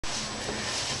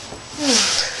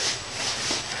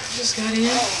Just got in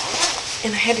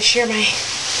and I had to share my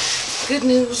good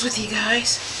news with you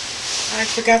guys. I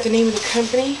forgot the name of the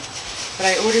company, but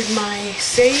I ordered my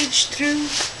sage thru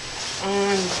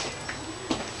on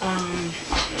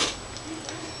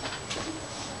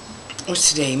what's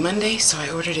today? Monday, so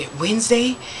I ordered it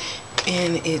Wednesday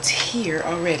and it's here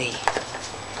already.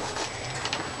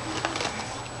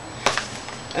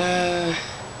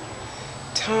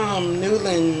 Tom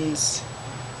Newland's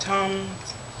Tom's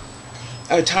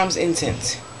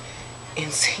Incense in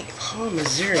St. Paul,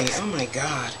 Missouri. Oh my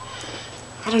God.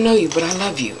 I don't know you, but I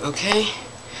love you, okay?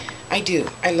 I do.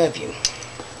 I love you.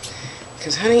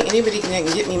 Because, honey, anybody can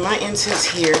get me my incense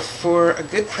here for a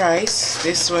good price.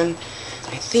 This one,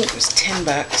 I think, was 10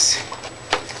 bucks.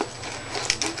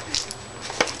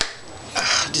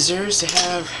 Deserves to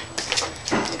have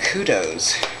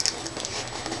kudos.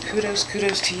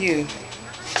 Kudos to you.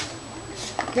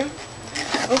 No?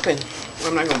 Open. Well,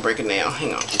 I'm not going to break it now.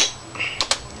 Hang on.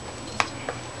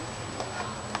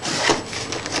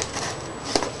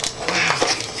 Wow.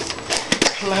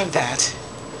 I love that.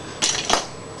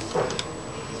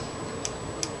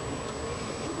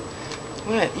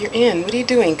 What? You're in. What are you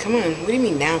doing? Come on. What do you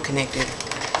mean now connected?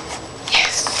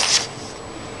 Yes.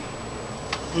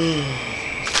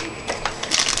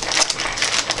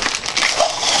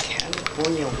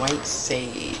 California white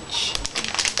sage.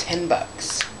 10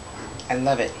 bucks. I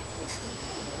love it.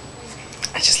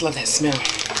 I just love that smell.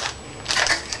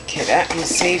 Okay, that I'm going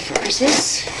to save for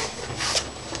Christmas.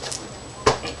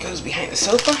 It goes behind the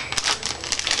sofa.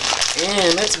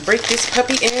 And let's break this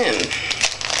puppy in.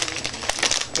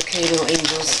 Okay, little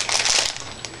angels.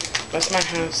 Bless my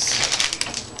house.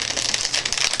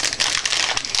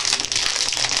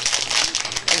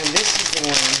 And this is the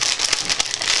one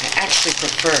I actually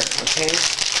prefer, okay?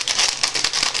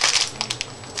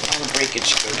 All the breakage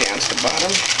should go down to the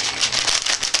bottom.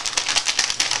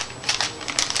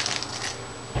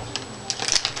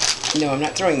 No, I'm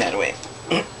not throwing that away.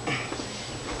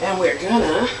 And we're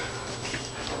gonna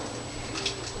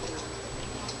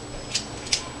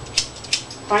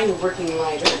find a working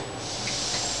lighter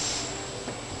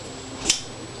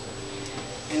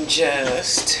and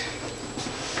just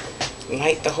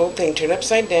light the whole thing. Turn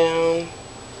upside down.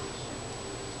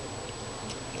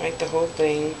 Light the whole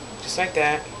thing, just like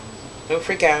that. Don't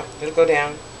freak out. It'll go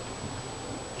down.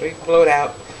 Or you can blow it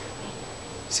out.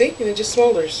 See? And it just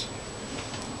smolders.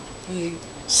 You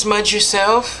smudge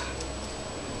yourself.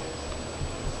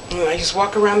 And I just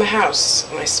walk around the house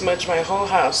and I smudge my whole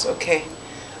house. Okay.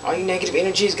 All you negative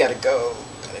energies gotta go.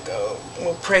 Gotta go.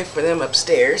 We'll pray for them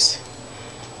upstairs.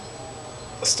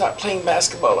 I'll stop playing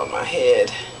basketball on my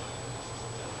head.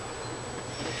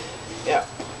 Yeah.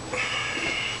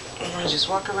 And I just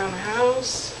walk around the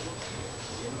house.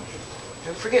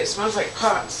 Don't forget, it smells like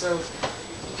pot, so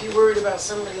if you're worried about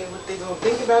somebody and what they're gonna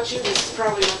think about you, this is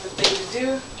probably not the thing to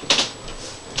do.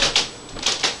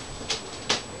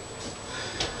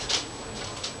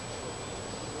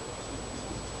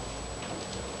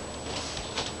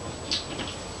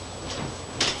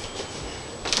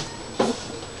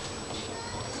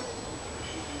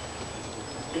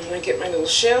 I'm going to get my little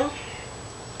shell,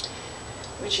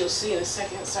 which you'll see in a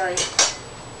second. Sorry.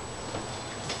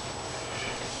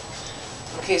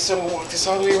 Okay, so I'm going to walk this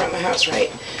all the way around the house,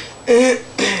 right? And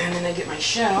then I get my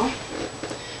shell,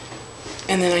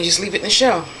 and then I just leave it in the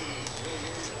shell,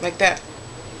 like that.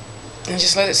 And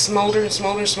just let it smolder and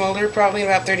smolder and smolder. Probably in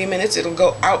about 30 minutes, it'll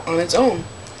go out on its own.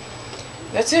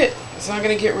 That's it. It's not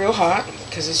going to get real hot,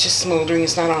 because it's just smoldering.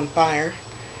 It's not on fire.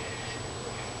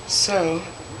 So...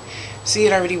 see,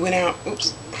 it already went out.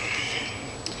 Oops.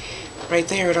 Right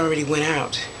there, it already went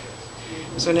out.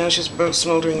 So now it's just both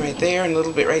smoldering right there and a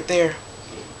little bit right there.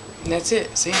 And that's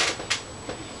it, see?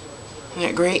 Isn't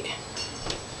that great?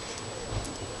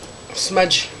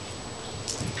 Smudge.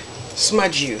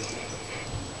 Smudge you.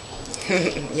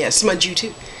 Yeah, smudge you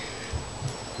too.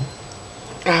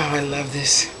 Oh, I love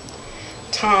this.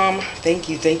 Tom, thank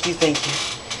you, thank you, thank you.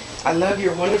 I love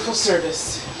your wonderful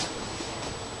service.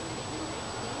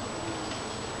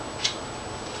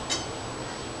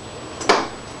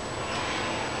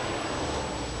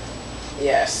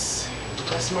 Yes,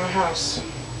 bless my house.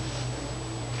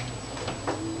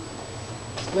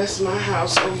 Bless my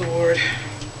house, oh Lord.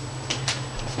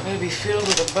 Let it be filled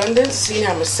with abundance. See, now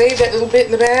I'm going to save that little bit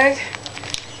in the bag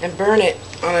and burn it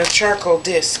on a charcoal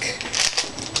disc.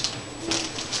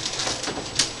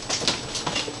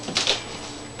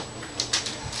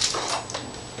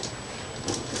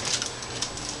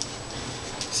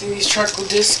 See these charcoal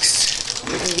discs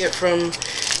you can get from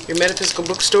your metaphysical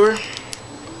bookstore?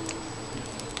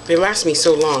 They last me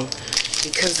so long.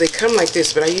 because they come like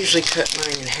this, but I usually cut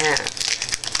mine in half.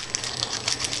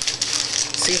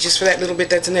 See, just for that little bit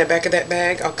that's in that back of that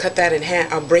bag, I'll cut that in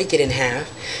half. I'll break it in half.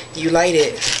 You light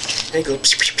it, and it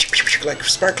goes like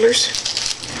sparklers.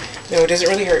 No, it doesn't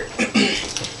really hurt.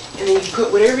 And then you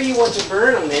put whatever you want to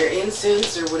burn on there,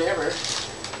 incense or whatever,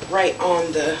 right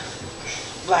on the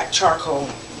black charcoal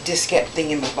diskette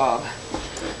thingamabob.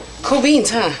 Cool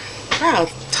beans, huh? Wow,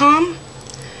 Tom,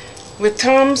 with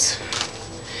Tom's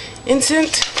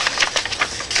incense,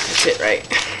 that's it, right?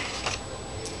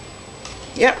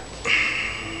 Yep.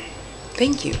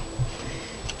 Thank you.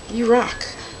 You rock.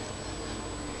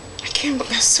 I can't,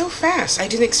 that's so fast. I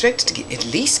didn't expect to get, at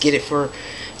least get it for,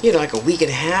 you know, like a week and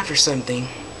a half or something.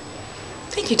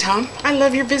 Thank you, Tom. I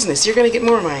love your business. You're going to get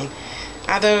more of mine.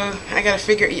 Although, I got to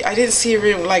figure, I didn't see it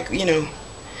really, like, you know,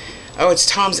 oh, it's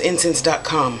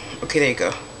tomsincense.com. Okay, there you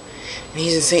go. And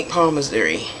he's in St. Paul,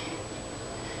 Missouri.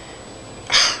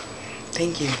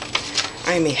 Thank you.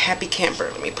 I am a happy camper.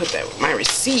 Let me put that with my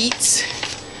receipts.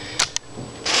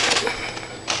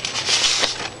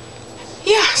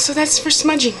 Yeah, so that's for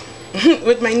smudging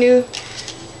with my new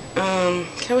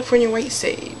California white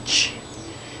sage.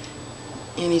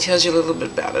 And he tells you a little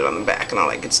bit about it on the back and all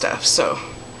that good stuff. So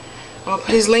I'll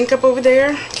put his link up over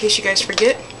there in case you guys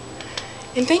forget.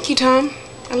 And thank you, Tom.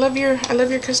 I love your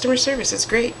customer service. It's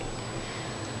great.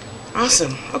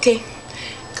 Awesome. Okay.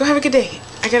 Go have a good day.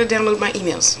 I gotta download my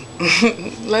emails.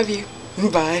 Love you.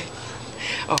 Bye.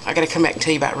 Oh, I gotta come back and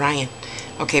tell you about Ryan.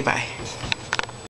 Okay, bye.